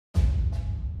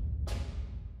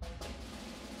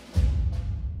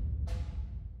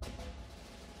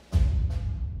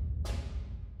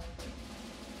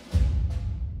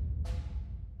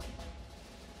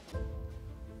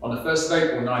On the 1st of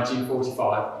April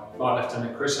 1945, Flight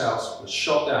Lieutenant Chris House was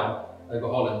shot down over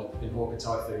Holland in Hawker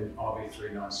Typhoon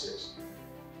RB396.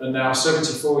 And now,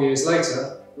 74 years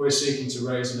later, we're seeking to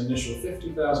raise an initial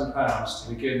 £50,000 to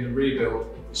begin the rebuild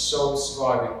of the sole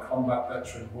surviving combat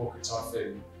veteran Hawker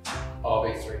Typhoon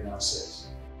RB396.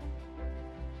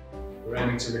 We're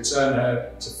aiming to return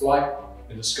her to flight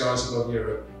in the skies above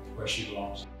Europe, where she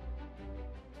belongs.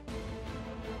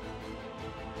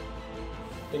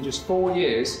 In just 4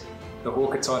 years, the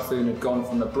Hawker Typhoon had gone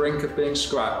from the brink of being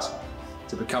scrapped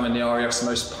to becoming the RAF's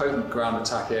most potent ground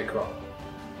attack aircraft.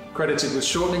 Credited with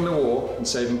shortening the war and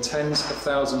saving tens of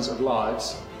thousands of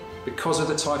lives, because of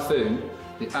the Typhoon,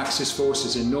 the Axis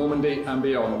forces in Normandy and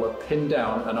beyond were pinned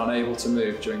down and unable to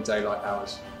move during daylight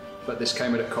hours. But this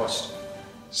came at a cost.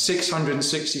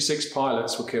 666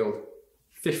 pilots were killed,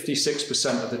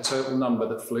 56% of the total number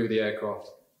that flew the aircraft.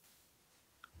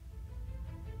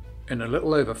 In a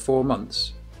little over 4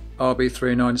 months,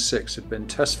 RB396 had been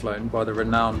test flown by the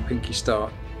renowned Pinky Star,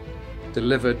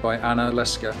 delivered by Anna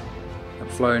Leska,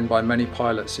 and flown by many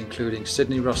pilots including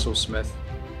Sidney Russell Smith,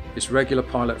 his regular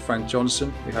pilot Frank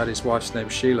Johnson, who had his wife's name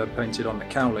Sheila painted on the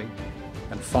cowling,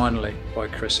 and finally by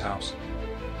Chris House.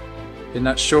 In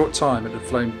that short time it had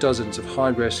flown dozens of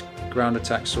high-risk ground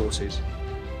attack sorties.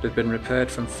 It had been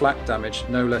repaired from flak damage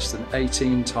no less than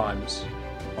 18 times,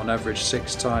 on average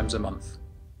 6 times a month.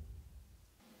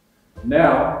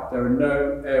 Now, there are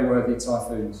no airworthy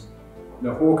Typhoons.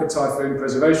 The Hawker Typhoon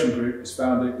Preservation Group was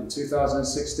founded in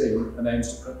 2016 and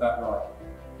aims to put that right.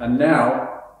 And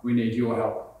now, we need your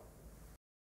help.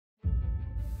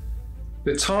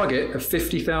 The target of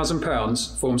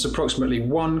 £50,000 forms approximately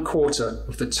 1/4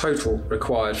 of the total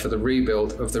required for the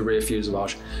rebuild of the rear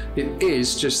fuselage. It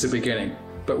is just the beginning,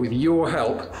 but with your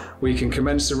help, we can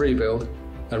commence the rebuild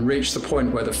and reach the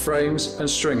point where the frames and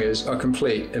stringers are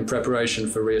complete in preparation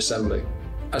for reassembly.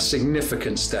 A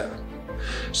significant step.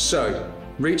 So,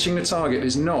 reaching the target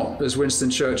is not, as Winston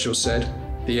Churchill said,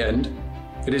 the end.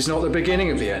 It is not the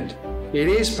beginning of the end. It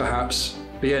is perhaps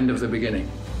the end of the beginning.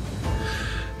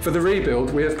 For the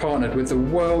rebuild, we have partnered with the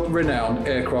world-renowned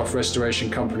aircraft restoration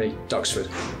company, Duxford,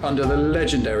 under the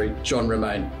legendary John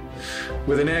Romain.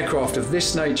 With an aircraft of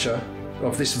this nature,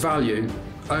 of this value,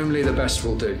 only the best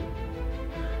will do.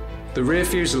 The rear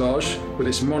fuselage, with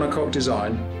its monocoque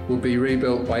design, will be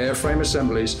rebuilt by airframe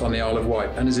assemblies on the Isle of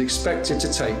Wight and is expected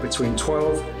to take between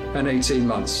 12 and 18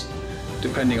 months,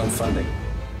 depending on funding.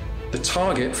 The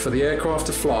target for the aircraft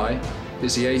to fly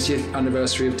is the 80th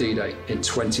anniversary of D-Day in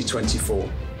 2024.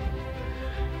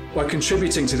 By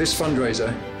contributing to this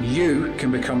fundraiser, you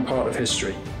can become part of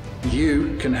history.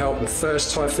 You can help the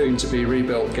first Typhoon to be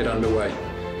rebuilt get underway.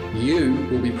 You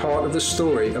will be part of the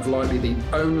story of likely the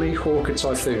only Hawker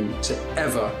Typhoon to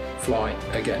ever fly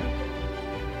again.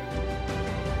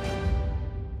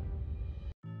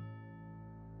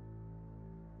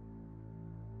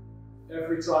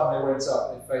 Every time they went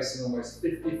up, they faced an almost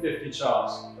 50-50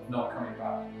 chance of not coming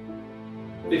back.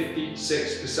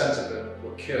 56% of them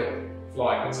were killed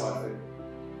flying the Typhoon.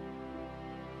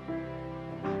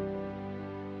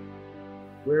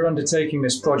 We're undertaking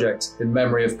this project in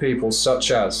memory of people such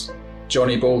as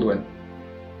Johnny Baldwin,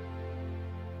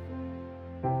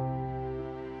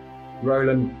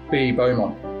 Roland B.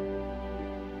 Beaumont,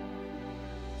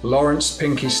 Lawrence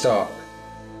Pinky Stark,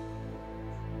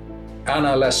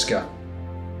 Anna Leska,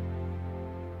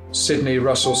 Sidney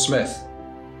Russell Smith,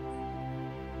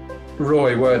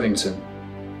 Roy Worthington,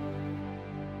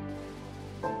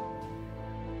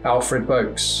 Alfred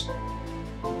Boakes,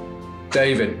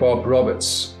 David Bob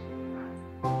Roberts,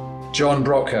 John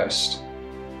Brockhurst,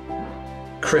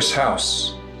 Chris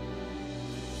House,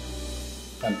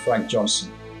 and Frank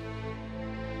Johnson.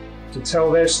 To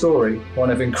tell their story, one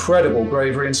of incredible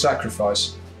bravery and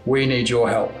sacrifice, we need your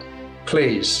help.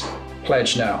 Please,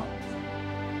 pledge now.